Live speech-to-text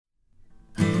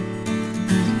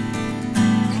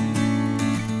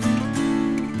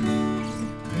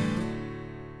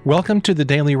Welcome to the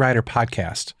Daily Writer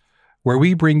Podcast, where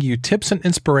we bring you tips and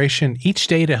inspiration each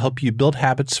day to help you build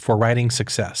habits for writing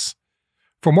success.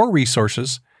 For more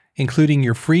resources, including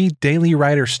your free Daily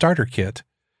Writer Starter Kit,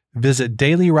 visit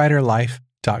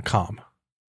dailywriterlife.com.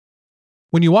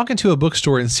 When you walk into a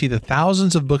bookstore and see the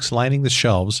thousands of books lining the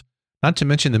shelves, not to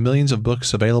mention the millions of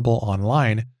books available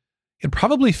online, it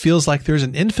probably feels like there's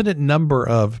an infinite number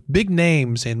of big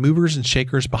names and movers and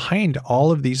shakers behind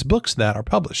all of these books that are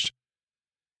published.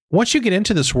 Once you get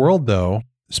into this world, though,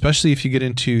 especially if you get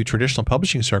into traditional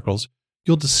publishing circles,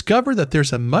 you'll discover that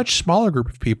there's a much smaller group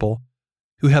of people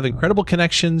who have incredible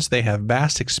connections, they have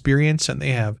vast experience, and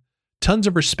they have tons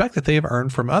of respect that they have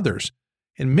earned from others.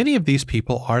 And many of these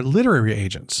people are literary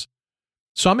agents.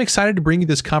 So I'm excited to bring you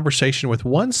this conversation with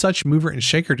one such mover and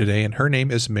shaker today, and her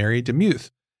name is Mary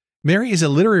DeMuth. Mary is a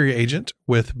literary agent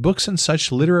with Books and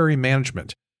Such Literary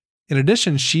Management. In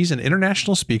addition, she's an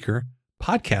international speaker,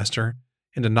 podcaster,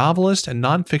 and a novelist and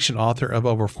nonfiction author of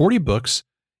over 40 books,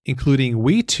 including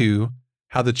We Too,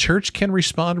 How the Church Can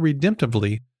Respond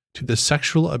Redemptively to the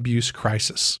Sexual Abuse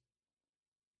Crisis.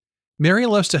 Mary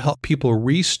loves to help people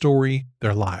re-story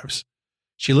their lives.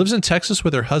 She lives in Texas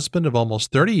with her husband of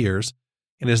almost 30 years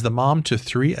and is the mom to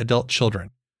 3 adult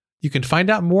children. You can find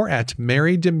out more at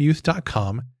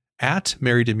marydemuth.com, at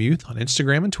marydemuth on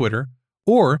Instagram and Twitter,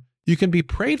 or you can be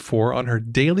prayed for on her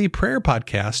daily prayer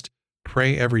podcast,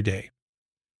 Pray Every Day.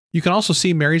 You can also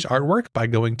see Mary's artwork by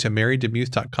going to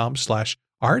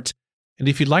marydemuth.com/art. And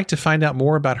if you'd like to find out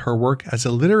more about her work as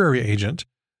a literary agent,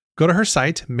 go to her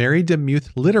site,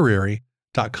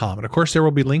 marydemuth.literary.com. And of course, there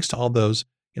will be links to all those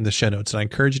in the show notes, and I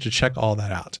encourage you to check all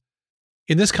that out.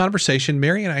 In this conversation,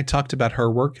 Mary and I talked about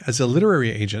her work as a literary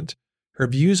agent, her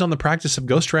views on the practice of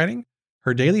ghostwriting,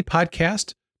 her daily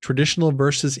podcast, traditional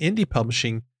versus indie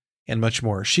publishing, and much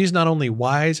more. She's not only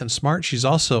wise and smart, she's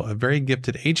also a very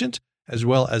gifted agent, as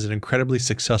well as an incredibly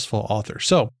successful author.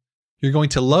 So you're going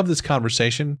to love this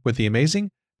conversation with the amazing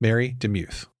Mary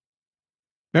DeMuth.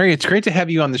 Mary, it's great to have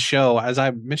you on the show. As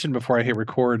I mentioned before I hit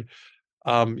record,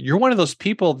 you're one of those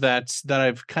people that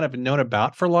I've kind of known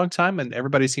about for a long time, and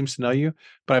everybody seems to know you,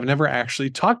 but I've never actually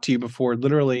talked to you before,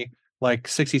 literally like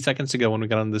 60 seconds ago when we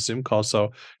got on the Zoom call.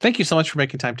 So thank you so much for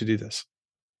making time to do this.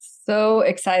 So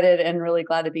excited and really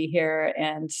glad to be here.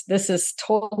 And this is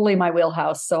totally my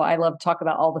wheelhouse. So I love to talk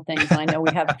about all the things. And I know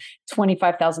we have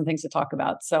 25,000 things to talk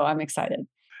about. So I'm excited.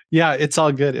 Yeah, it's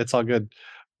all good. It's all good.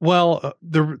 Well,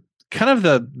 the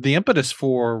impetus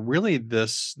for really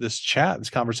this chat, this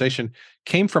conversation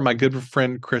came from my good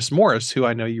friend, Chris Morris, who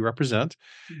I know you represent.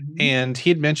 Mm-hmm. And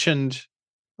he had mentioned,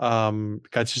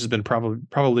 this has been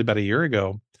probably about a year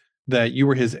ago, that you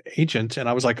were his agent. And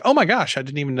I was like, oh my gosh, I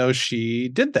didn't even know she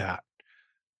did that.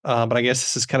 But I guess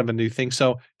this is kind of a new thing.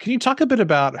 So can you talk a bit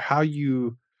about how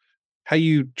you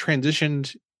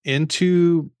transitioned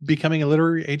into becoming a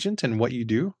literary agent and what you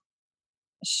do?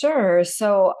 Sure.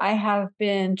 So I have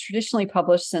been traditionally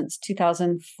published since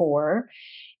 2004.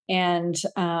 And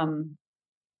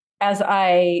as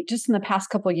I, just in the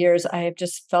past couple of years, I have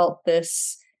just felt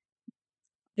this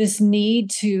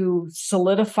need to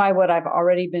solidify what I've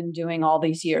already been doing all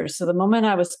these years. So the moment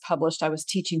I was published, I was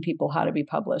teaching people how to be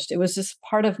published. It was just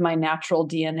part of my natural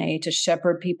DNA to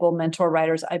shepherd people, mentor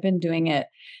writers. I've been doing it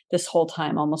this whole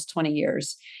time, almost 20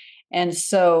 years. And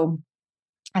so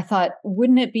I thought,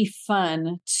 wouldn't it be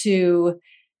fun to,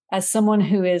 as someone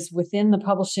who is within the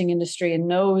publishing industry and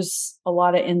knows a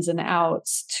lot of ins and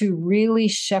outs, to really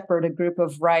shepherd a group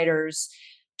of writers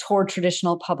toward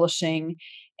traditional publishing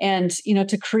and,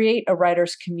 to create a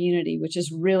writer's community, which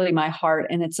is really my heart.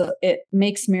 And it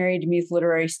makes Mary DeMuth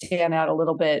Literary stand out a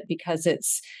little bit because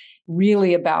it's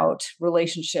really about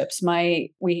relationships.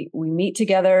 We meet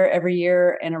together every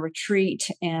year in a retreat,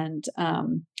 and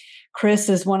Chris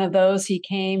is one of those. He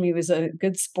came, he was a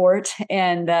good sport.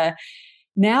 And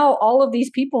now all of these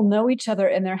people know each other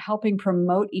and they're helping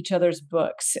promote each other's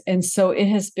books. And so it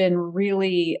has been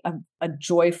really a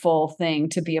joyful thing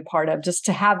to be a part of, just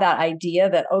to have that idea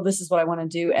that, oh, this is what I want to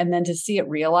do. And then to see it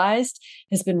realized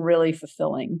has been really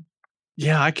fulfilling.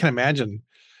 Yeah, I can imagine.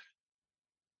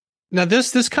 Now,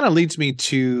 this kind of leads me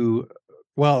to,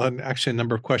 well, actually a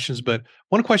number of questions, but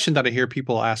one question that I hear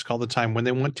people ask all the time when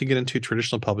they want to get into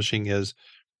traditional publishing is,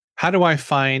 how do I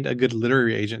find a good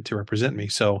literary agent to represent me?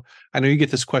 So I know you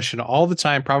get this question all the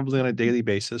time, probably on a daily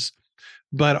basis,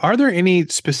 but are there any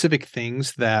specific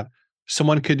things that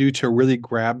someone could do to really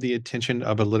grab the attention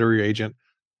of a literary agent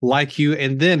like you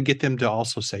and then get them to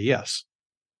also say yes?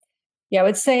 Yeah, I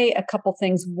would say a couple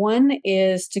things. One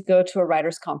is to go to a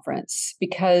writers conference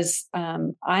because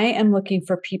I am looking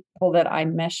for people that I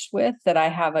mesh with, that I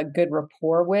have a good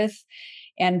rapport with,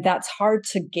 and that's hard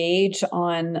to gauge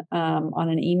on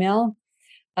an email.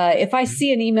 If I Mhm.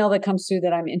 see an email that comes through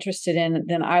that I'm interested in,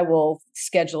 then I will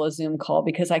schedule a Zoom call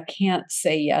because I can't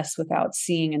say yes without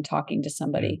seeing and talking to Mm.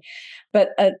 somebody. But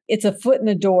it's a foot in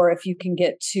the door if you can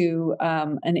get to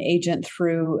an agent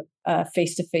through a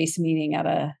face-to-face meeting at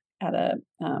a at a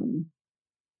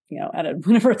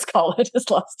whatever it's called. I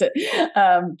just lost it.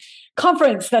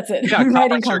 Conference. That's it. Yeah, a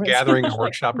Writing conference or conference. gathering or Like,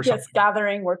 workshop or yes, something.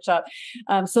 gathering workshop.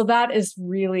 So that is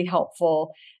really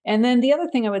helpful. And then the other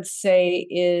thing I would say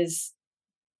is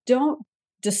don't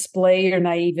display your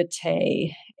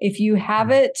naivete. If you have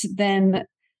Mhm. it, then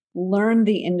learn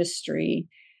the industry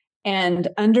and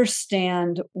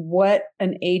understand what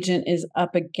an agent is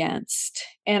up against.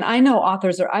 And I know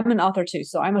I'm an author too,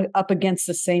 so I'm up against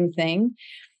the same thing.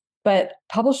 But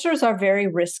publishers are very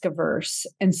risk averse.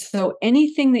 And so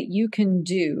anything that you can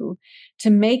do to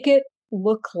make it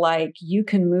look like you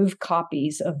can move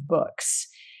copies of books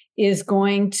is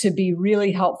going to be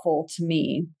really helpful to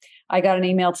me. I got an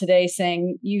email today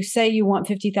saying, you say you want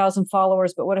 50,000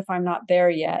 followers, but what if I'm not there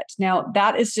yet? Now,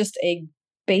 that is just a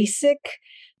basic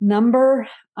number.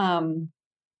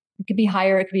 It could be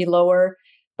higher, it could be lower,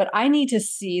 but I need to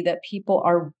see that people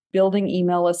are building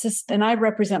email lists. And I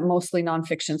represent mostly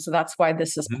nonfiction. So that's why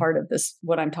this is Mhm. part of this,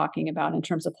 what I'm talking about in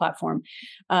terms of platform.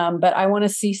 But I want to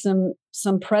see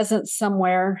some presence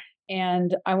somewhere.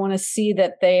 And I want to see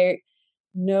that they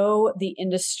know the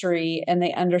industry and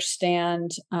they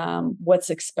understand what's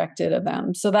expected of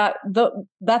them. So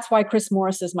that's why Chris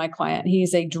Morris is my client.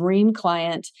 He's a dream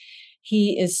client.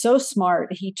 He is so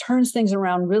smart. He turns things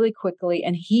around really quickly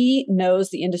and he knows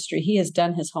the industry. He has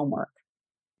done his homework.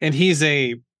 And he's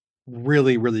a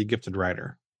really, really gifted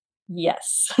writer.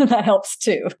 Yes, that helps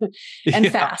too. And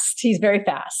Yeah. fast. He's very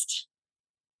fast.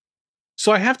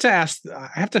 So I have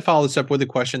to follow this up with a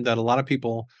question that a lot of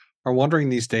people are wondering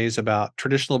these days about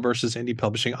traditional versus indie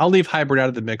publishing. I'll leave hybrid out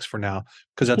of the mix for now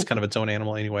because that's kind of its own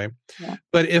animal anyway. Yeah.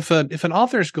 But if an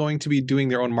author is going to be doing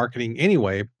their own marketing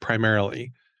anyway,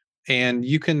 primarily, and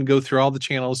you can go through all the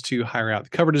channels to hire out the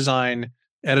cover design,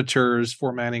 editors,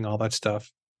 formatting, all that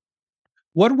stuff.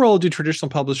 What role do traditional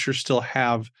publishers still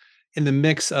have in the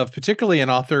mix of particularly an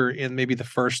author in maybe their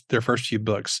first few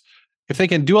books? If they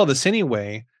can do all this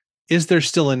anyway, is there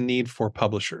still a need for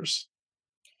publishers?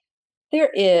 There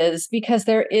is, because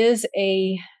there is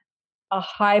a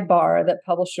high bar that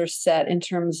publishers set in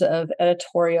terms of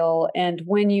editorial. And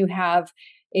when you have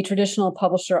a traditional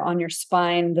publisher on your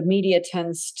spine, the media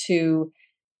tends to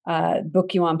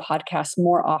book you on podcasts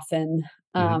more often.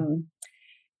 Mhm.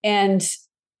 And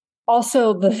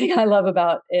also, the thing I love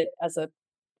about it as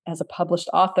a published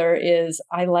author is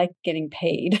I like getting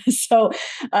paid. So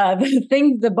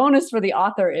the bonus for the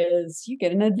author is you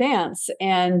get an advance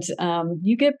and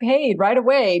you get paid right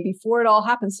away before it all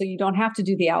happens. So you don't have to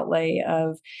do the outlay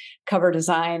of cover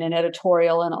design and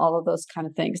editorial and all of those kind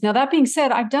of things. Now, that being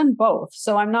said, I've done both.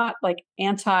 So I'm not like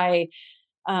anti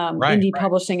Right, indie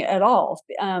publishing at all.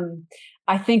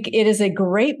 I think it is a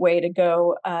great way to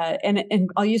go. And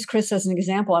I'll use Chris as an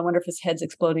example. I wonder if his head's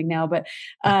exploding now. But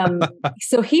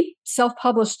so he self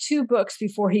published two books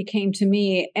before he came to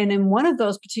me. And in one of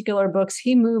those particular books,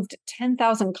 he moved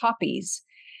 10,000 copies.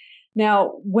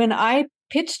 Now, when I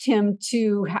pitched him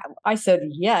I said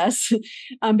yes,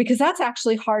 because that's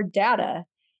actually hard data.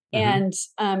 Mhm.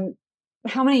 And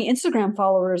how many Instagram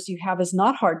followers you have is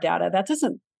not hard data. That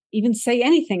doesn't even say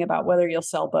anything about whether you'll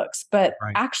sell books, but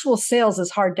Right. actual sales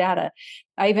is hard data.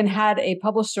 I even had a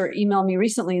publisher email me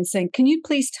recently and saying, can you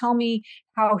please tell me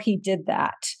how he did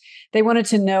that? They wanted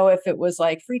to know if it was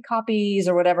like free copies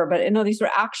or whatever, but no, these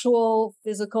were actual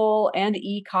physical and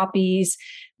e-copies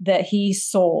that he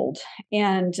sold.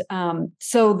 And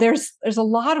so there's a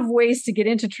lot of ways to get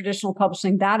into traditional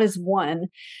publishing. That is one.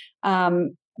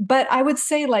 But I would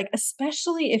say, like,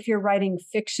 especially if you're writing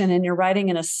fiction and you're writing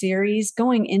in a series,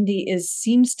 going indie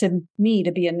seems to me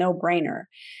to be a no-brainer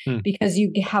Hmm. because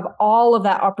you have all of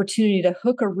that opportunity to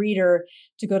hook a reader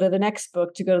to go to the next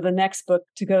book, to go to the next book,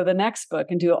 to go to the next book,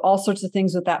 and do all sorts of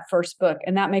things with that first book.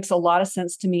 And that makes a lot of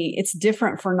sense to me. It's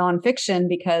different for nonfiction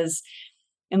because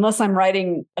unless I'm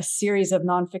writing a series of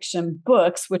nonfiction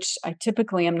books, which I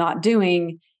typically am not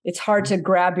doing, it's hard to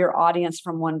grab your audience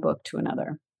from one book to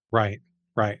another. Right.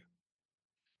 Right.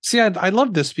 See, I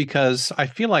love this because I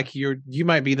feel like you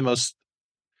might be the most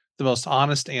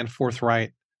honest and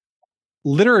forthright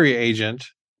literary agent,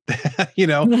 you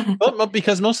know,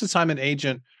 because most of the time an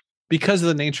agent, because of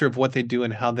the nature of what they do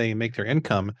and how they make their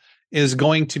income, is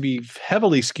going to be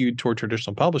heavily skewed toward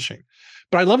traditional publishing.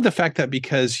 But I love the fact that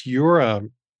because you're a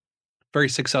very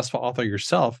successful author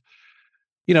yourself,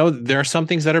 there are some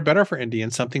things that are better for indie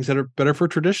and some things that are better for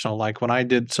traditional. Like when I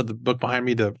did, so the book behind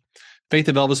me, the Faith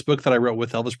of Elvis book that I wrote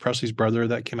with Elvis Presley's brother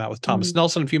that came out with Thomas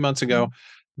Nelson a few months ago,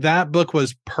 that book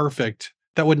was perfect.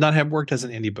 That would not have worked as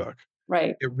an indie book.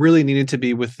 Right. It really needed to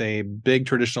be with a big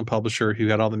traditional publisher who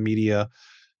had all the media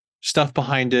stuff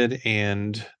behind it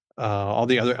and all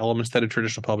the other elements that a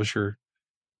traditional publisher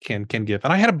can give.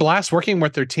 And I had a blast working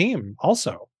with their team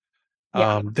also.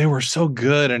 Yeah. They were so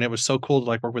good, and it was so cool to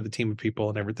like work with a team of people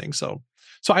and everything. So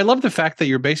I love the fact that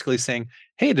you're basically saying,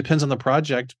 hey, it depends on the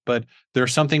project, but there are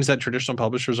some things that traditional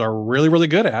publishers are really, really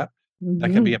good at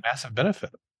that can be a massive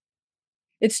benefit.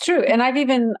 It's true. And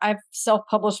I've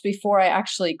self-published before. I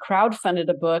actually crowdfunded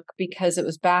a book because it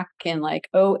was back in like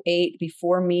 2008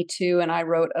 before Me Too. And I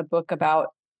wrote a book about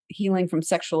healing from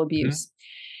sexual abuse.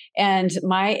 And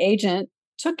my agent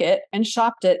took it and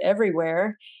shopped it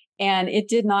everywhere. And it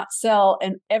did not sell.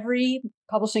 And every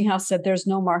publishing house said, there's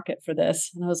no market for this.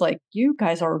 And I was like, you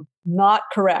guys are not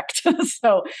correct.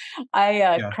 So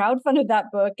I crowdfunded that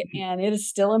book, and it is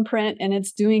still in print and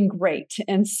it's doing great.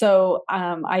 And so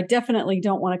I definitely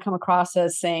don't want to come across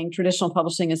as saying traditional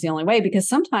publishing is the only way, because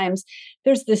sometimes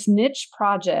there's this niche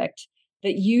project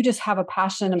that you just have a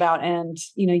passion about, and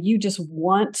you just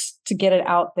want to get it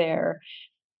out there.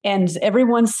 And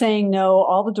everyone's saying no,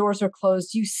 all the doors are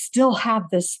closed. You still have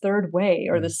this third way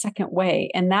or the second way.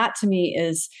 And that to me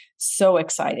is so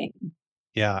exciting.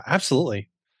 Yeah, absolutely.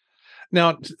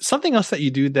 Now, something else that you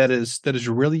do that is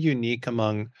really unique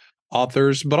among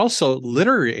authors, but also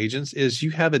literary agents, is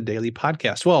you have a daily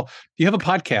podcast. Well, you have a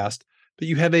podcast, but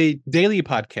you have a daily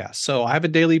podcast. So I have a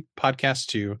daily podcast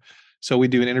too. So we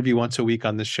do an interview once a week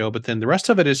on this show, but then the rest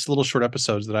of it is little short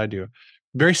episodes that I do,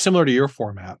 very similar to your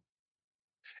format.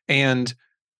 And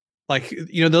like,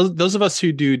 those of us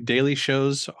who do daily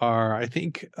shows are, I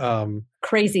think,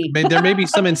 crazy. There may be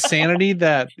some insanity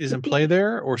that is in play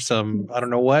there, or some, I don't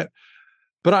know what.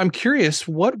 But I'm curious,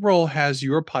 what role has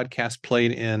your podcast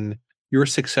played in your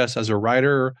success as a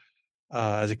writer,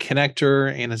 as a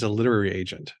connector, and as a literary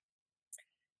agent?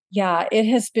 Yeah, it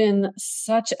has been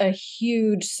such a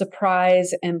huge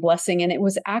surprise and blessing. And it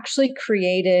was actually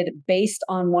created based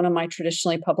on one of my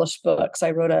traditionally published books.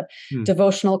 I wrote a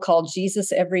devotional called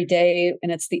Jesus Every Day,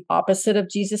 and it's the opposite of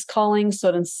Jesus Calling. So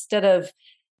instead of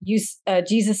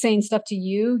Jesus saying stuff to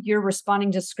you, you're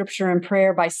responding to scripture and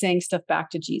prayer by saying stuff back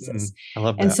to Jesus. I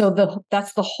love that. And so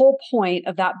that's the whole point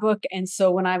of that book. And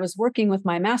so when I was working with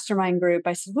my mastermind group,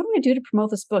 I said, what do I do to promote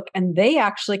this book? And they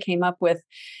actually came up with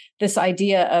this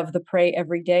idea of the Pray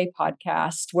Every Day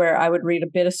podcast, where I would read a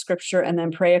bit of scripture and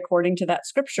then pray according to that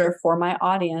scripture for my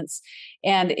audience.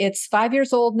 And it's 5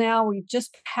 years old now. We've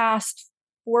just passed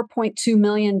 4.2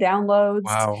 million downloads.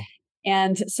 Wow.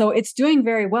 And so it's doing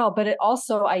very well, but it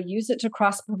also, I use it to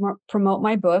cross promote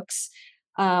my books.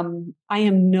 I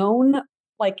am known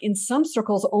like in some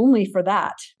circles only for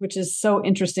that, which is so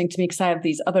interesting to me because I have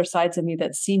these other sides of me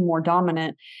that seem more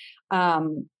dominant.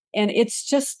 And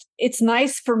it's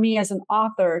nice for me as an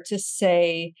author to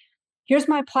say, here's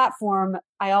my platform.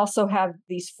 I also have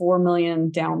these 4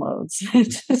 million downloads.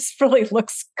 It just really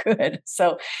looks good.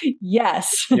 So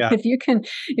yes, if you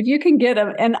can get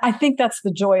them, and I think that's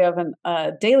the joy of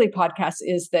a daily podcast,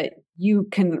 is that you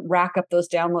can rack up those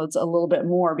downloads a little bit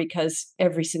more because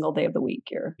every single day of the week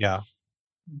you're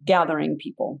gathering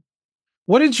people.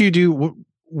 What did you do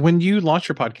when you launched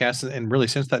your podcast, and really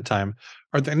since that time?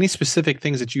 Are there any specific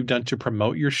things that you've done to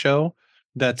promote your show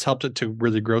that's helped it to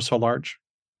really grow so large?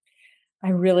 I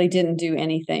really didn't do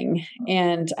anything.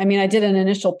 And I mean, I did an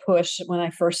initial push when I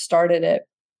first started it,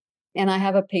 and I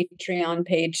have a Patreon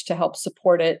page to help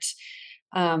support it.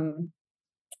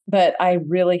 But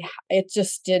it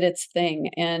just did its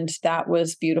thing. And that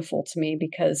was beautiful to me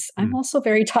because I'm also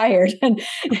very tired. And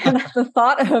the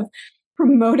thought of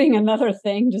promoting another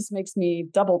thing just makes me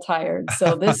double tired.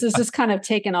 So this is just kind of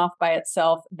taken off by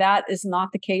itself. That is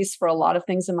not the case for a lot of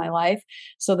things in my life.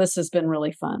 So this has been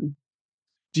really fun.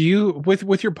 Do you,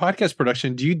 with your podcast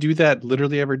production, do you do that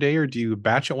literally every day, or do you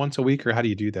batch it once a week, or how do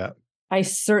you do that? I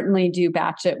certainly do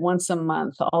batch it once a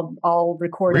month. I'll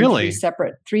record really? in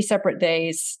three separate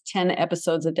days, 10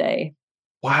 episodes a day.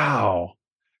 Wow.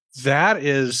 That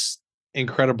is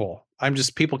incredible.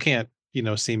 People can't,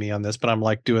 see me on this, but I'm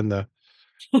like doing the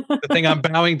thing. I'm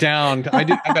bowing down. I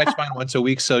batch mine once a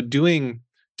week. So doing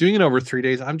it over 3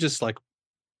 days, I'm just like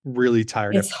really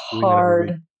tired. It's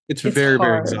hard. It's very,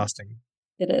 very exhausting.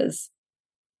 It is.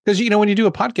 Because, when you do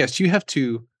a podcast, you have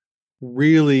to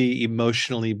really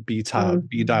emotionally be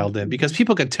dialed in, because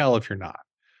people can tell if you're not.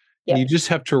 and you Yep. just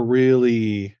have to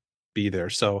really be there.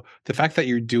 So the fact that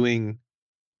you're doing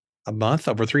a month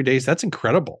over 3 days, that's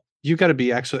incredible. You've got to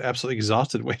be actually absolutely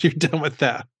exhausted when you're done with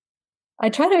that. I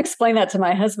try to explain that to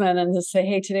my husband and just say,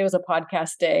 hey, today was a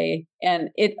podcast day. And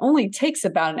it only takes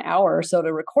about an hour or so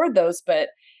to record those, but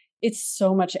it's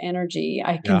so much energy.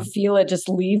 I can Yeah. feel it just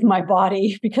leave my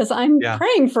body because I'm Yeah.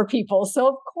 praying for people. So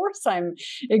of course I'm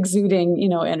exuding,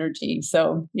 energy.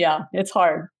 So yeah, it's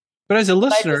hard. But as a But I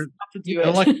just listener, have to do it.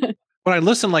 like when I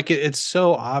listen, like it's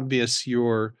so obvious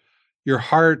your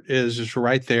heart is just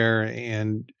right there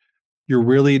and you're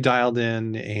really dialed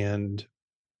in, and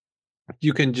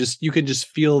you can just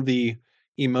feel the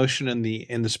emotion and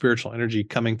the spiritual energy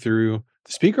coming through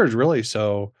the speakers, really.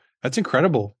 So that's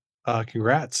incredible.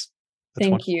 Congrats. That's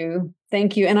Thank wonderful. you.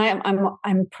 Thank you. And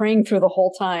I'm praying through the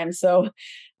whole time. So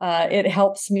it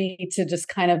helps me to just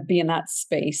kind of be in that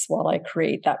space while I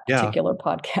create that Yeah. particular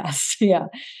podcast. Yeah.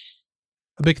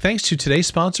 A big thanks to today's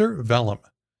sponsor, Vellum.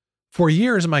 For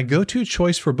years, my go-to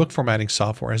choice for book formatting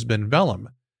software has been Vellum.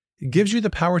 It gives you the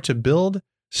power to build,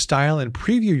 style, and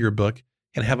preview your book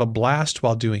and have a blast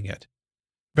while doing it.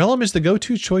 Vellum is the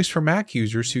go-to choice for Mac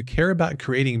users who care about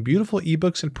creating beautiful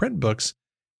ebooks and print books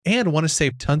and want to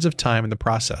save tons of time in the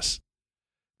process.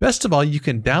 Best of all, you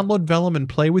can download Vellum and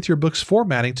play with your book's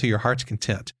formatting to your heart's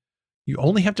content. You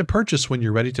only have to purchase when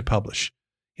you're ready to publish.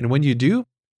 And when you do,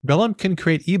 Vellum can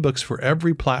create ebooks for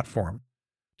every platform.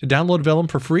 To download Vellum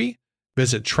for free,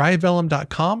 visit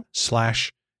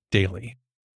tryvellum.com/daily.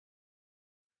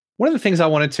 One of the things I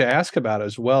wanted to ask about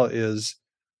as well is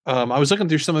I was looking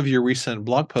through some of your recent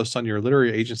blog posts on your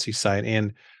literary agency site.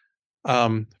 And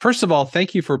first of all,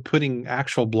 thank you for putting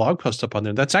actual blog posts up on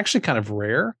there. That's actually kind of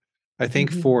rare, I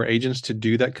think, Mhm. for agents to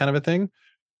do that kind of a thing.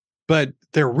 But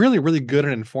they're really, really good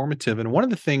and informative. And one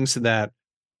of the things that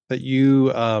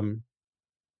you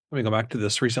let me go back to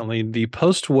this recently. The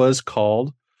post was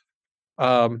called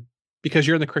um, because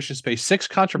you're in the Christian space, 6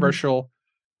 Mhm. controversial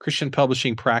Christian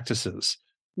publishing practices.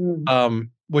 Mm.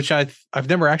 Which I've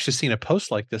never actually seen a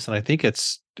post like this, and I think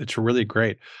it's really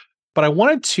great. But I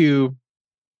wanted to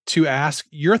ask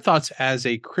your thoughts as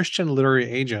a Christian literary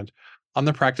agent on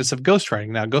the practice of ghostwriting.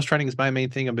 Now, ghostwriting is my main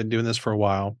thing. I've been doing this for a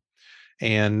while,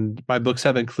 and my books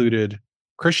have included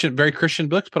very Christian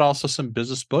books, but also some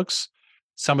business books.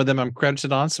 Some of them I'm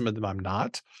credited on, some of them I'm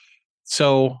not.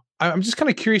 So I'm just kind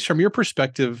of curious from your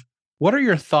perspective, what are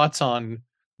your thoughts on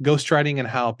ghostwriting and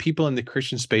how people in the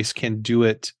Christian space can do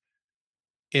it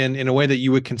in a way that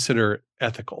you would consider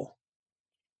ethical?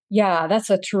 Yeah, that's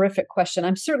a terrific question.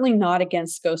 I'm certainly not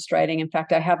against ghostwriting. In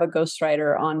fact, I have a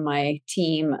ghostwriter on my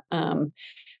team,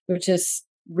 which is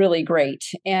really great.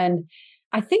 And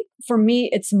I think for me,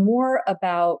 it's more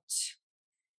about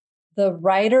the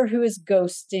writer who is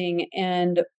ghosting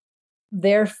and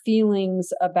their feelings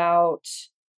about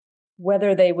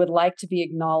whether they would like to be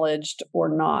acknowledged or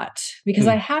not. Because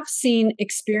I Hmm. have seen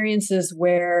experiences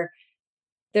where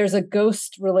there's a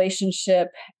ghost relationship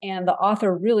and the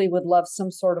author really would love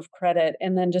some sort of credit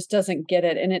and then just doesn't get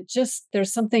it, and it just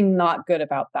there's something not good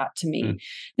about that to me. Hmm.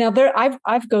 Now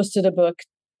I've ghosted a book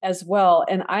as well,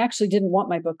 and I actually didn't want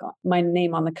my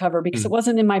name on the cover because it Hmm.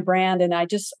 wasn't in my brand, and I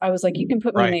was like, you can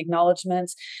put me in Right. the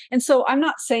acknowledgments. And so I'm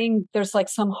not saying there's like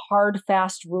some hard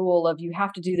fast rule of you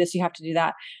have to do this, you have to do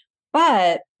that,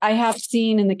 but I have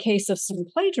seen in the case of some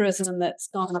plagiarism that's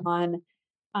gone on,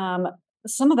 um,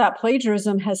 some of that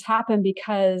plagiarism has happened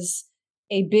because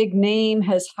a big name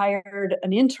has hired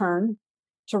an intern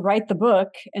to write the book,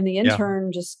 and the Yeah.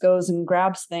 intern just goes and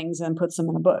grabs things and puts them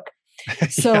in a book. Yeah.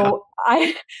 So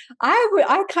I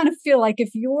kind of feel like if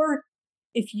you're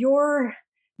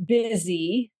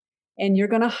busy and you're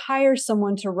going to hire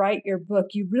someone to write your book,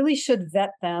 you really should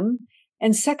vet them.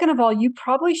 And second of all, you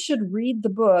probably should read the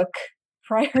book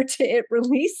prior to it You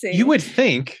releasing. would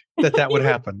think that that would You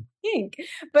would happen. think,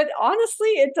 but honestly,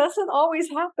 it doesn't always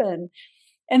happen.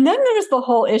 And then there's the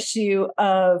whole issue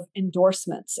of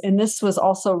endorsements, and this was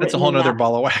also That's a written whole in nother that.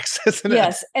 ball of wax, isn't it?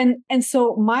 Yes, and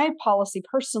so my policy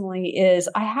personally is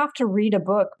I have to read a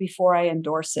book before I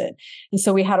endorse it. And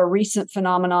so we had a recent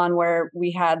phenomenon where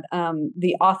we had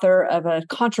the author of a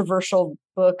controversial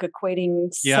book equating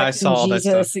Yeah, I sex saw and all that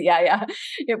stuff. Jesus. Yeah, yeah,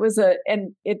 it was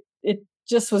and it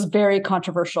just was very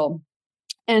controversial.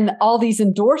 And all these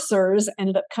endorsers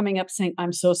ended up coming up saying,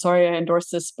 "I'm so sorry I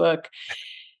endorsed this book."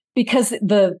 Because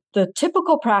the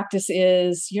typical practice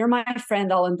is, "You're my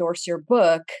friend, I'll endorse your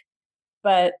book."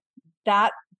 But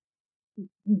that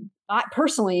I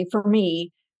personally, for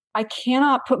me, I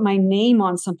cannot put my name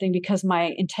on something because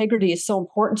my integrity is so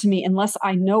important to me unless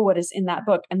I know what is in that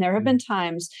book. And there have been Mm.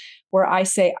 times where I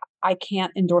say, I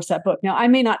can't endorse that book. Now, I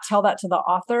may not tell that to the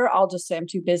author. I'll just say I'm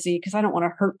too busy because I don't want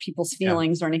to hurt people's Yeah.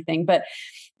 feelings or anything. But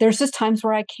there's just times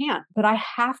where I can't, but I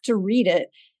have to read it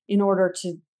in order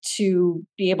to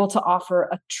be able to offer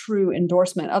a true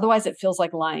endorsement. Otherwise, it feels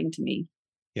like lying to me.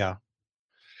 Yeah.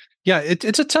 Yeah.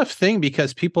 It's a tough thing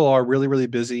because people are really, really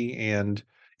busy, and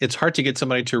it's hard to get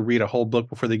somebody to read a whole book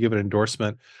before they give an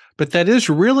endorsement. But that is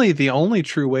really the only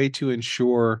true way to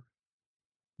ensure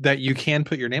that you can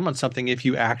put your name on something if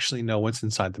you actually know what's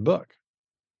inside the book.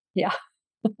 Yeah.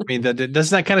 I mean, that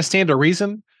doesn't that kind of stand to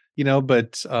reason,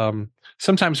 but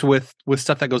sometimes with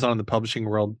stuff that goes on in the publishing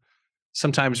world,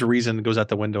 sometimes reason goes out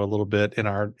the window a little bit in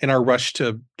our rush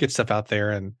to get stuff out there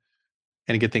and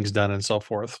get things done and so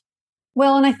forth.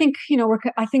 Well, and I think,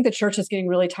 I think the church is getting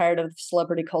really tired of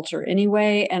celebrity culture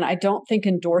anyway. And I don't think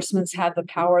endorsements have the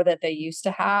power that they used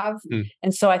to have. Mm,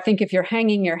 And so I think if you're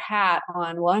hanging your hat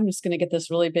on, well, I'm just going to get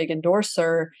this really big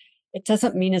endorser, it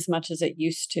doesn't mean as much as it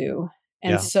used to.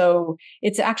 And yeah. so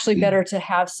it's actually better to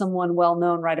have someone well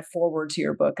known write a foreword to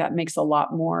your book. That makes a lot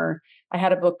more. I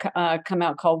had a book come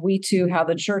out called We Too, How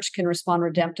the Church Can Respond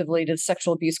Redemptively to the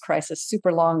Sexual Abuse Crisis,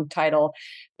 super long title.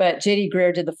 But J.D.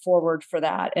 Greer did the foreword for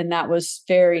that. And that was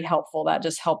very helpful. That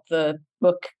just helped the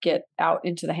book get out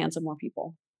into the hands of more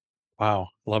people. Wow.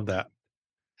 Love that.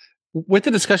 With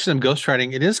the discussion of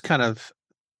ghostwriting, it is kind of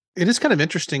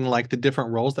interesting, like the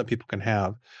different roles that people can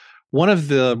have. One of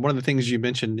the things you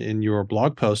mentioned in your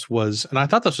blog post was, and I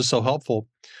thought this was so helpful,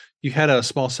 you had a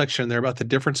small section there about the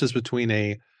differences between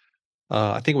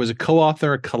I think it was a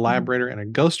co-author, a Mhm. collaborator, and a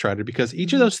ghostwriter, because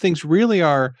each of Mhm. those things really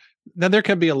are. Now there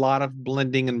can be a lot of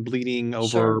blending and bleeding over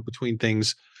Sure. between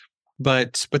things,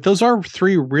 but those are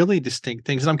three really distinct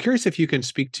things. And I'm curious if you can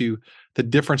speak to the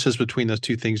differences between those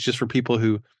two things, just for people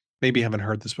who maybe haven't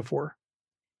heard this before.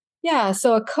 Yeah.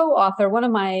 So a co-author, one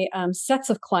of my sets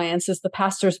of clients is the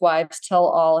Pastor's Wives Tell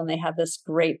All, and they have this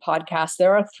great podcast.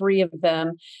 There are three of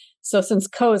them. So since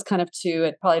co is kind of two,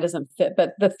 it probably doesn't fit,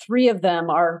 but the three of them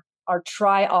are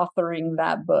try-authoring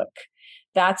that book.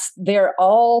 They're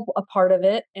all a part of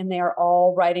it, and they are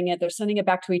all writing it. They're sending it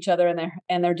back to each other,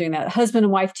 and they're doing that. Husband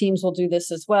and wife teams will do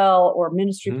this as well, or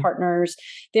ministry Mhm. partners.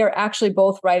 They're actually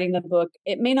both writing the book.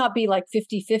 It may not be like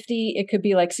 50-50. It could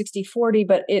be like 60-40,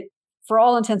 but for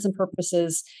all intents and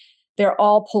purposes, they're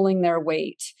all pulling their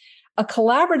weight. A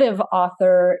collaborative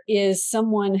author is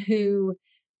someone who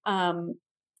um,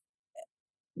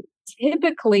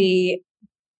 typically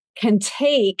can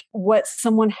take what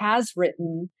someone has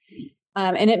written,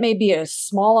 and it may be a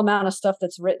small amount of stuff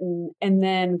that's written, and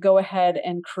then go ahead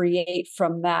and create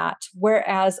from that.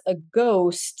 Whereas a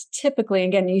ghost, typically,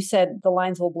 again, you said the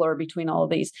lines will blur between all of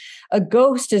these. A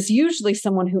ghost is usually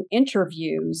someone who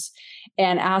interviews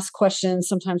and asks questions,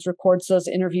 sometimes records those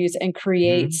interviews and Mhm.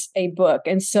 creates a book.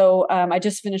 And so I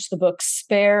just finished the book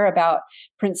Spare about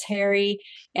Prince Harry.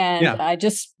 And Yeah. I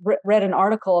just read an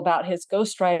article about his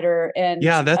ghostwriter, and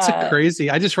Yeah, that's a crazy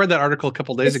I just read that article a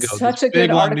couple days it's ago. This such a good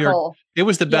big, long New York. article. It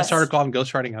was the best Yes. article on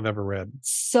ghostwriting I've ever read.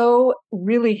 So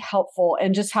really helpful.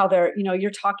 And just how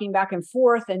you're talking back and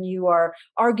forth and you are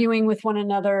arguing with one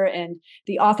another. And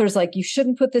the author's like, you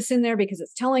shouldn't put this in there because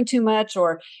it's telling too much,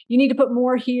 or you need to put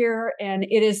more here. And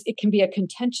it can be a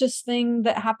contentious thing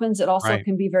that happens. It also Right.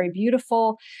 can be very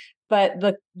beautiful. But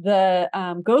the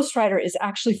ghostwriter is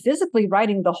actually physically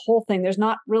writing the whole thing. There's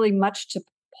not really much to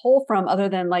pull from other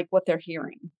than like what they're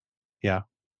hearing. Yeah.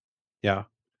 Yeah.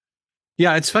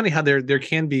 Yeah, it's funny how there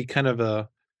can be kind of a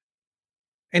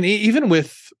and even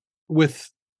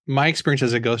with my experience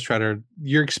as a ghostwriter,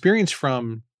 your experience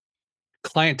from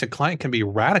client to client can be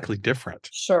radically different,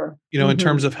 Sure. in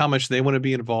terms Hmm. of how much they want to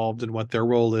be involved and what their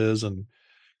role is and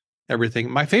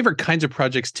everything. My favorite kinds of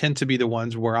projects tend to be the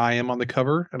ones where I am on the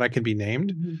cover and I can be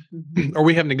named, Hmm. Hmm. or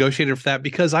we have negotiated for that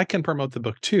because I can promote the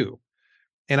book too.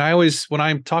 And I always, when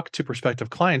I talk to prospective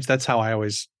clients, that's how I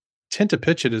always tend to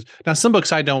pitch it. Is now some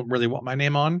books I don't really want my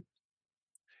name on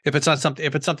if it's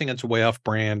something that's way off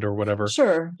brand or whatever.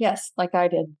 Sure. Yes. Like I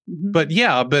did. Hmm. But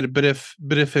yeah, but if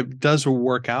it does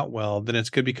work out well, then it's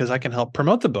good because I can help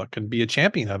promote the book and be a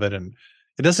champion of it. And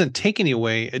it doesn't take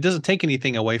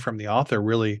anything away from the author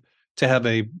really to have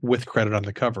a with credit on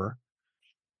the cover.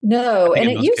 I No, think and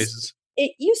in most cases.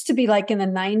 it used to be like in the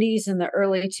 90s and the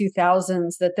early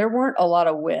 2000s that there weren't a lot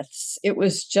of withs. It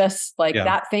was just like Yeah.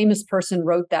 that famous person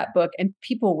wrote that book and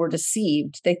people were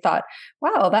deceived. They thought,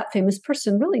 wow, that famous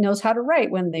person really knows how to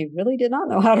write when they really did not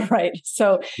know how to write.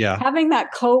 So Yeah. having that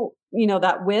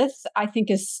with, I think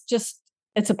is just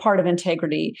it's a part of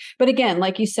integrity. But again,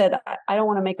 like you said, I don't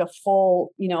want to make a full,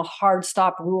 hard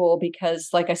stop rule because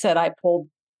like I said, I pulled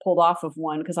off of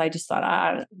one because I just thought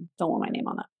I don't want my name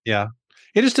on that. Yeah.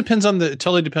 It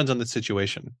totally depends on the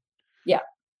situation. Yeah.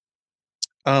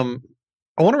 Um,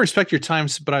 I want to respect your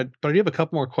times, but I do have a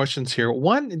couple more questions here.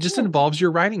 One, it just Sure. involves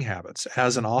your writing habits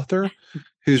as an author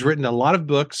who's written a lot of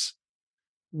books.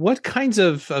 What kinds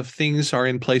of things are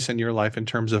in place in your life in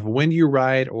terms of when you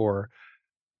write, or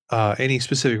any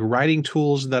specific writing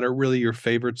tools that are really your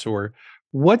favorites, or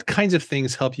what kinds of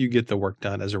things help you get the work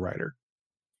done as a writer?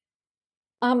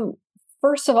 Um,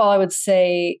 First of all, I would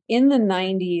say in the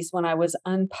 90s when I was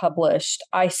unpublished,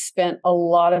 I spent a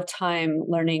lot of time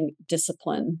learning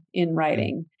discipline in Mm,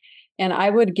 writing. And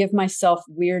I would give myself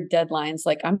weird deadlines,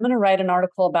 like I'm going to write an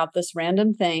article about this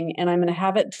random thing and I'm going to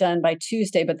have it done by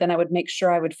Tuesday, but then I would make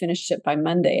sure I would finish it by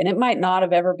Monday. And it might not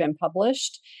have ever been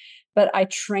published, but I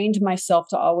trained myself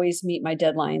to always meet my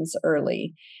deadlines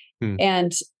early. mm,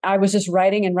 And I was just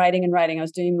writing and writing and writing. I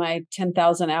was doing my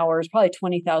 10,000 hours, probably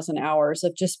 20,000 hours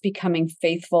of just becoming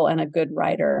faithful and a good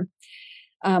writer.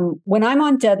 When I'm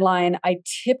on deadline, I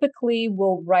typically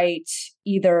will write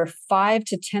either 5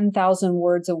 to 10,000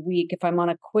 words a week. If I'm on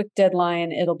a quick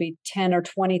deadline, it'll be 10 or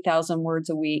 20,000 words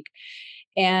a week.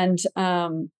 And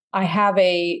I have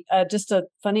a just a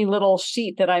funny little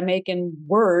sheet that I make in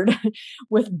Word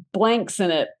with blanks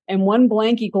in it, and one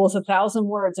blank equals 1,000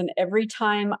 words. And every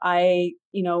time I,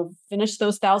 finish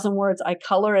those 1,000 words, I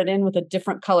color it in with a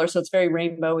different color, so it's very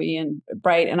rainbowy and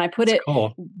bright. And I put that's it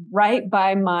cool. right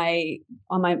by my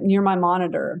on my near my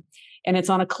monitor, and it's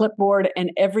on a clipboard,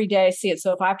 and every day I see it.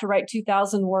 So if I have to write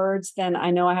 2,000 words, then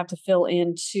I know I have to fill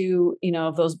in two,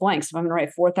 of those blanks. If I'm going to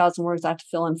write 4,000 words, I have to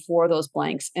fill in four of those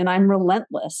blanks. And I'm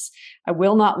relentless. I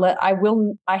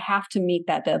have to meet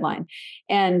that deadline.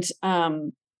 And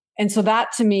so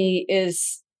that to me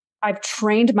is, I've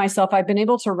trained myself. I've been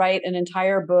able to write an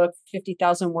entire book,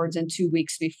 50,000 words in 2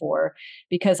 weeks before,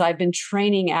 because I've been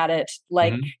training at it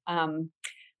Mhm.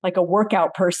 like a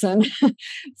workout person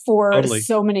for Totally.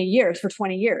 so many years, for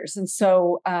 20 years. And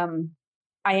so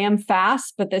I am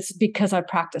fast, but that's because I've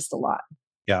practiced a lot.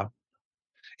 Yeah.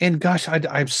 And gosh,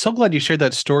 I'm so glad you shared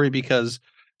that story, because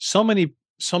so many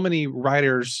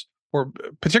writers, or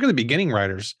particularly beginning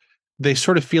writers, they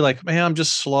sort of feel like, man, I'm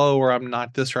just slow, or I'm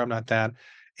not this, or I'm not that.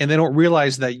 And they don't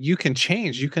realize that you can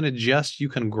change, you can adjust, you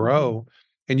can Mhm. grow,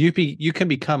 and you can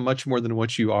become much more than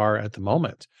what you are at the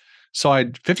moment. So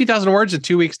 50,000 words in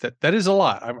 2 weeks, that is a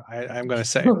lot. I'm going to A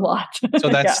say. lot. So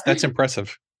Yeah. that's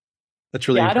impressive. That's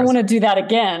really Yeah. I don't want impressive. to do that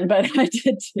again, but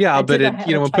Yeah, I but did, I it,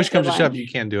 had a when push tight comes to deadline. shove, you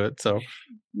can do it. So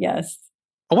Yes.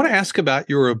 I want to ask about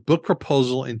your book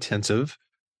proposal intensive.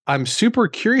 I'm super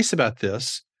curious about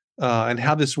this, and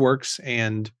how this works,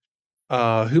 and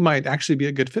who might actually be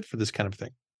a good fit for this kind of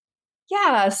thing.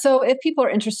 Yeah. So if people are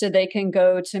interested, they can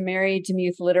go to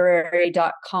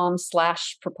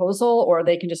marydemuth.literary.com/proposal, or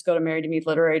they can just go to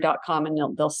marydemuth.literary.com and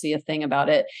they'll see a thing about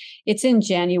it. It's in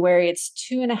January. It's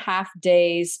 2.5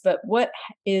 days, but what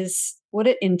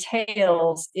it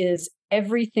entails is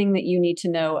everything that you need to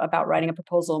know about writing a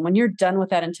proposal. And when you're done with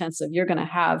that intensive, you're going to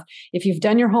have, if you've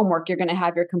done your homework, you're going to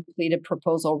have your completed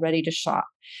proposal ready to shop.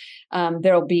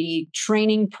 There'll be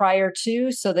training prior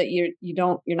to, so that you're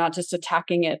not just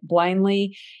attacking it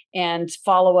blindly, and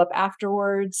follow up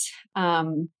afterwards.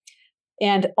 And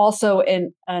also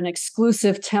an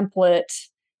exclusive template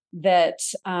that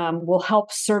will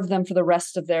help serve them for the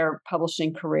rest of their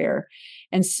publishing career.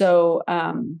 And so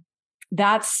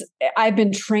that's I've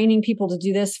been training people to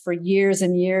do this for years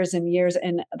and years and years.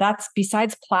 And that's,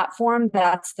 besides platform,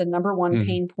 that's the number one Mhm.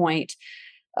 pain point,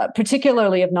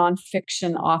 particularly of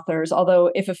nonfiction authors.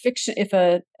 Although if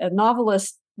a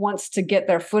novelist wants to get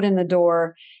their foot in the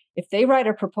door, if they write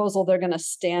a proposal, they're going to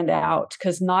stand out,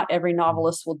 because not every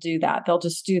novelist will do that. They'll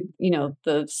just do,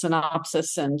 the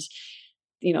synopsis, and,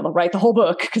 they'll write the whole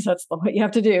book because that's what you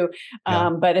have to do. Yeah.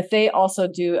 But if they also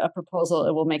do a proposal,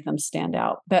 it will make them stand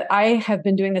out. But I have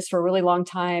been doing this for a really long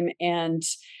time, and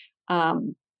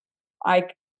um, I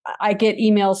I get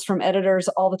emails from editors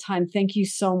all the time. Thank you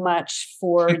so much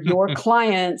for your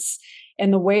clients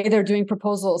and the way they're doing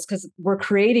proposals, because we're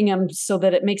creating them so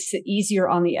that it makes it easier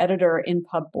on the editor in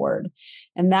Pubboard.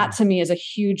 And that to me is a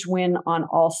huge win on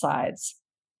all sides.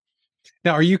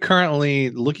 Now, are you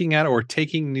currently looking at or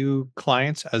taking new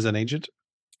clients as an agent?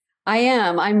 I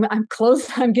am. I'm close.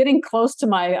 I'm getting close to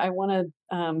my. I want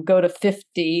to go to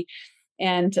 50,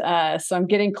 and so I'm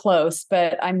getting close.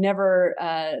 But I'm never.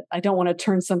 I don't want to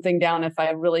turn something down if I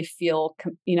really feel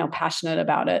passionate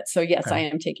about it. So yes, I Okay.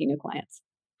 am taking new clients.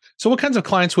 So, what kinds of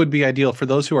clients would be ideal for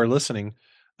those who are listening?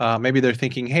 Maybe they're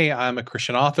thinking, "Hey, I'm a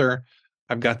Christian author.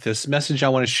 I've got this message I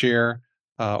want to share,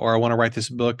 or I want to write this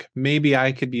book. Maybe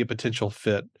I could be a potential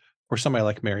fit for somebody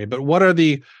like Mary." But what are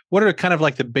kind of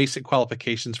like the basic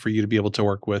qualifications for you to be able to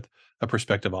work with a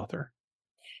prospective author?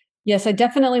 Yes, I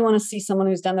definitely want to see someone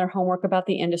who's done their homework about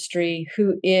the industry,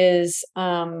 who is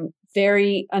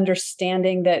very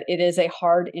understanding that it is a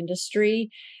hard industry.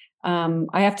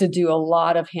 I have to do a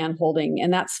lot of hand holding,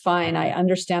 and that's fine. I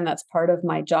understand that's part of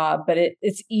my job, but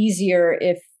it's easier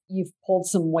if you've pulled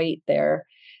some weight there.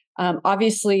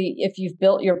 Obviously, if you've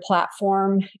built your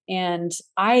platform, and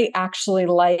I actually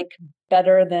like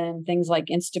better than things like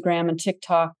Instagram and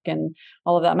TikTok and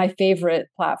all of that. My favorite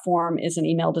platform is an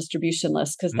email distribution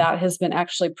list because Mhm. that has been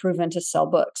actually proven to sell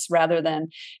books rather than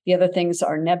the other things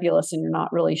are nebulous and you're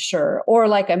not really sure. Or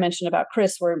like I mentioned about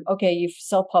Chris, where, okay, you've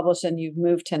self-published and you've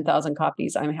moved 10,000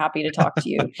 copies. I'm happy to talk to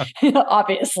you,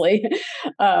 obviously.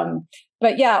 Um,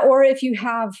 but yeah, or if you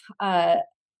have,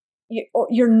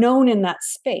 you're known in that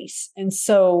space. And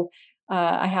so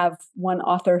I have one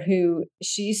author who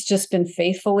she's just been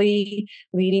faithfully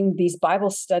leading these Bible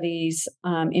studies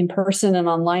in person and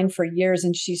online for years.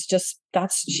 And she's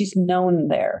known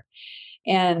there.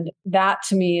 And that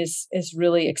to me is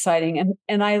really exciting.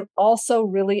 And I also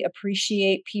really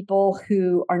appreciate people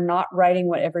who are not writing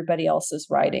what everybody else is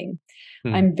writing.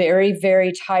 Hmm. I'm very,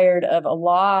 very tired of a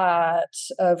lot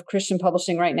of Christian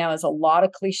publishing right now. Is a lot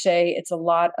of cliche. It's a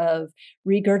lot of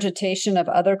regurgitation of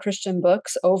other Christian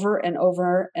books over and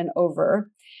over and over.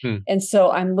 Hmm. And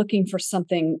so I'm looking for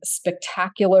something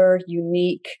spectacular,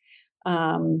 unique,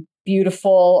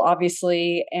 beautiful,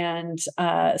 obviously, and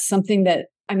something that,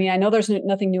 I mean, I know there's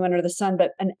nothing new under the sun,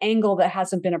 but an angle that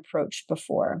hasn't been approached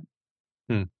before.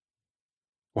 Hmm.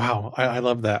 Wow, I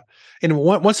love that. And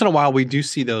once in a while, we do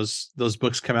see those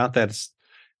books come out that's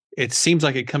it seems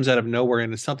like it comes out of nowhere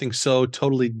and it's something so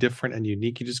totally different and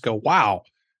unique. You just go, wow,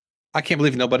 I can't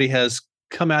believe nobody has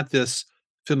come at this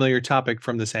familiar topic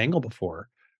from this angle before.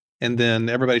 And then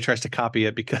everybody tries to copy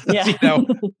it because, Yeah.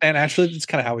 and actually that's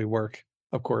kind of how we work,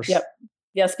 of course. Yep.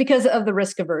 Yes, because of the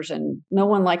risk aversion. No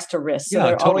one likes to risk. So Yeah,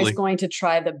 they're always totally. going to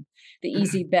try the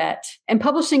easy bet. And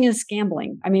publishing is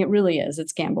gambling. I mean, it really is.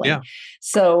 It's gambling. Yeah.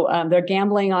 So they're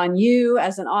gambling on you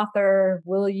as an author.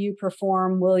 Will you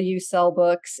perform? Will you sell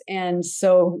books? And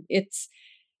so it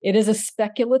is a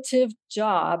speculative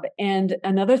job. And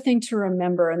another thing to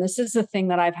remember, and this is the thing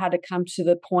that I've had to come to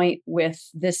the point with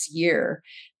this year,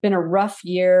 been a rough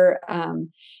year,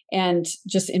 and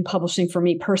just in publishing for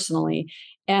me personally.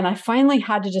 And I finally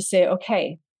had to just say,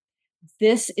 okay,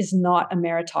 this is not a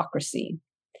meritocracy.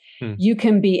 Hmm. You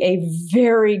can be a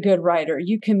very good writer.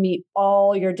 You can meet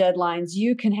all your deadlines.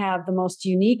 You can have the most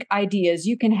unique ideas.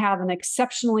 You can have an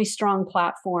exceptionally strong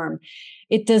platform.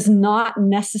 It does not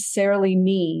necessarily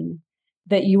mean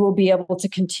that you will be able to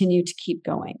continue to keep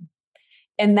going.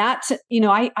 And that,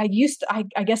 I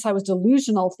guess I was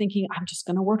delusional thinking I'm just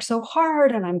going to work so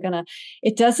hard and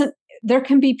it doesn't, there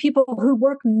can be people who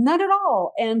work none at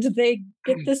all and they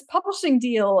get this publishing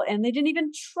deal and they didn't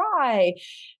even try.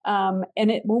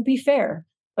 And it won't be fair,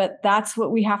 but that's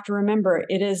what we have to remember.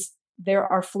 There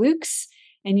are flukes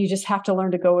and you just have to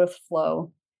learn to go with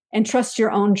flow and trust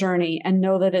your own journey and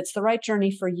know that it's the right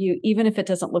journey for you, even if it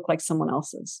doesn't look like someone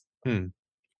else's. Hmm.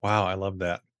 Wow, I love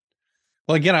that.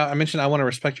 Well, again, I mentioned I want to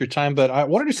respect your time, but I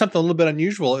want to do something a little bit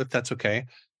unusual, if that's okay.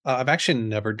 I've actually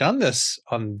never done this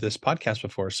on this podcast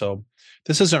before. So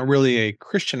this isn't really a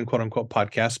Christian quote unquote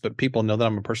podcast, but people know that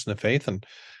I'm a person of faith and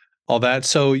all that.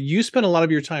 So you spend a lot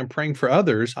of your time praying for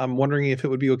others. I'm wondering if it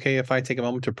would be okay if I take a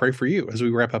moment to pray for you as we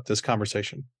wrap up this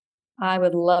conversation. I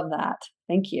would love that.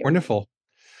 Thank you. Wonderful.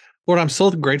 Lord, I'm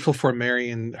so grateful for Mary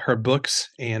and her books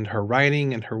and her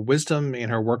writing and her wisdom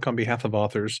and her work on behalf of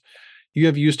authors. You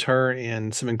have used her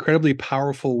in some incredibly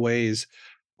powerful ways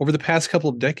over the past couple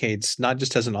of decades, not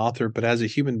just as an author, but as a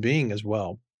human being as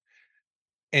well.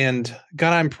 And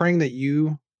God, I'm praying that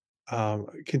you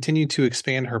continue to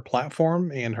expand her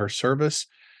platform and her service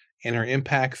and her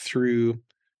impact through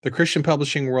the Christian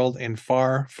publishing world and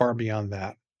far, far beyond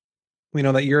that. We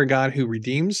know that you're a God who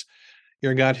redeems,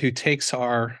 you're a God who takes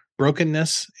our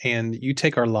brokenness and you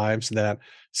take our lives that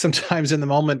sometimes in the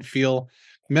moment feel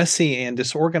messy and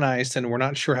disorganized, and we're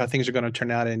not sure how things are going to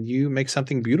turn out. And you make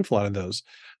something beautiful out of those.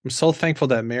 I'm so thankful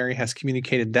that Mary has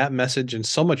communicated that message and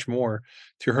so much more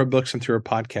through her books and through her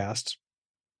podcasts.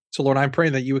 So, Lord, I'm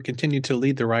praying that you would continue to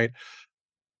lead the right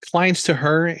clients to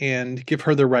her and give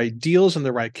her the right deals and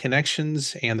the right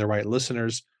connections and the right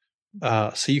listeners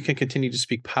so you can continue to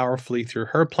speak powerfully through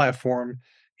her platform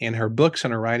and her books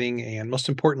and her writing, and most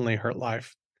importantly, her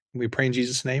life. We pray in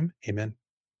Jesus' name. Amen.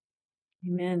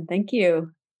 Amen. Thank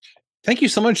you. Thank you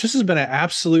so much. This has been an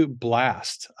absolute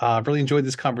blast. I've really enjoyed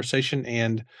this conversation,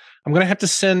 and I'm going to have to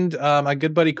send my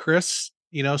good buddy Chris,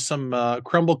 some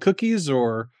crumble cookies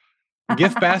or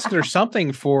gift basket or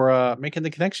something for making the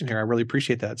connection here. I really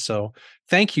appreciate that. So,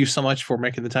 thank you so much for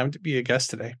making the time to be a guest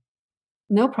today.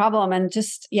 No problem. And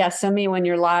just, send me when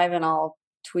you're live and I'll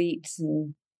tweet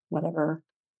and whatever.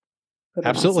 Put them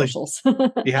on Absolutely. socials.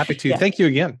 Be happy to. Yeah. Thank you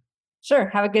again. Sure.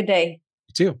 Have a good day.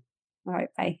 You too. All right.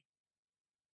 Bye.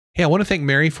 Hey, I want to thank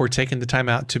Mary for taking the time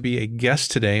out to be a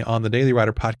guest today on the Daily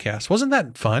Writer podcast. Wasn't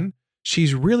that fun?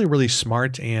 She's really, really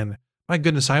smart. And my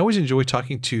goodness, I always enjoy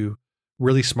talking to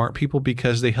really smart people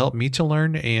because they help me to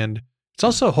learn. And it's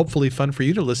also hopefully fun for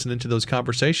you to listen into those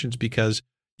conversations because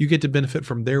you get to benefit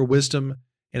from their wisdom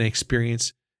and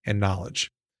experience and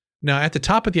knowledge. Now, at the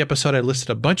top of the episode, I listed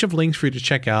a bunch of links for you to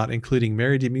check out, including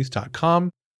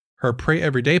marydemuth.com, her Pray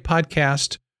Every Day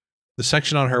podcast, the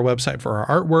section on her website for her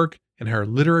artwork, and her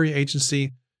literary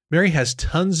agency. Mary has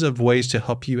tons of ways to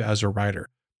help you as a writer.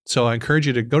 So I encourage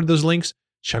you to go to those links,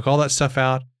 check all that stuff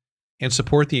out, and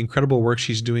support the incredible work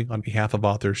she's doing on behalf of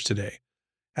authors today.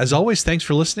 As always, thanks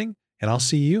for listening, and I'll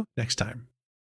see you next time.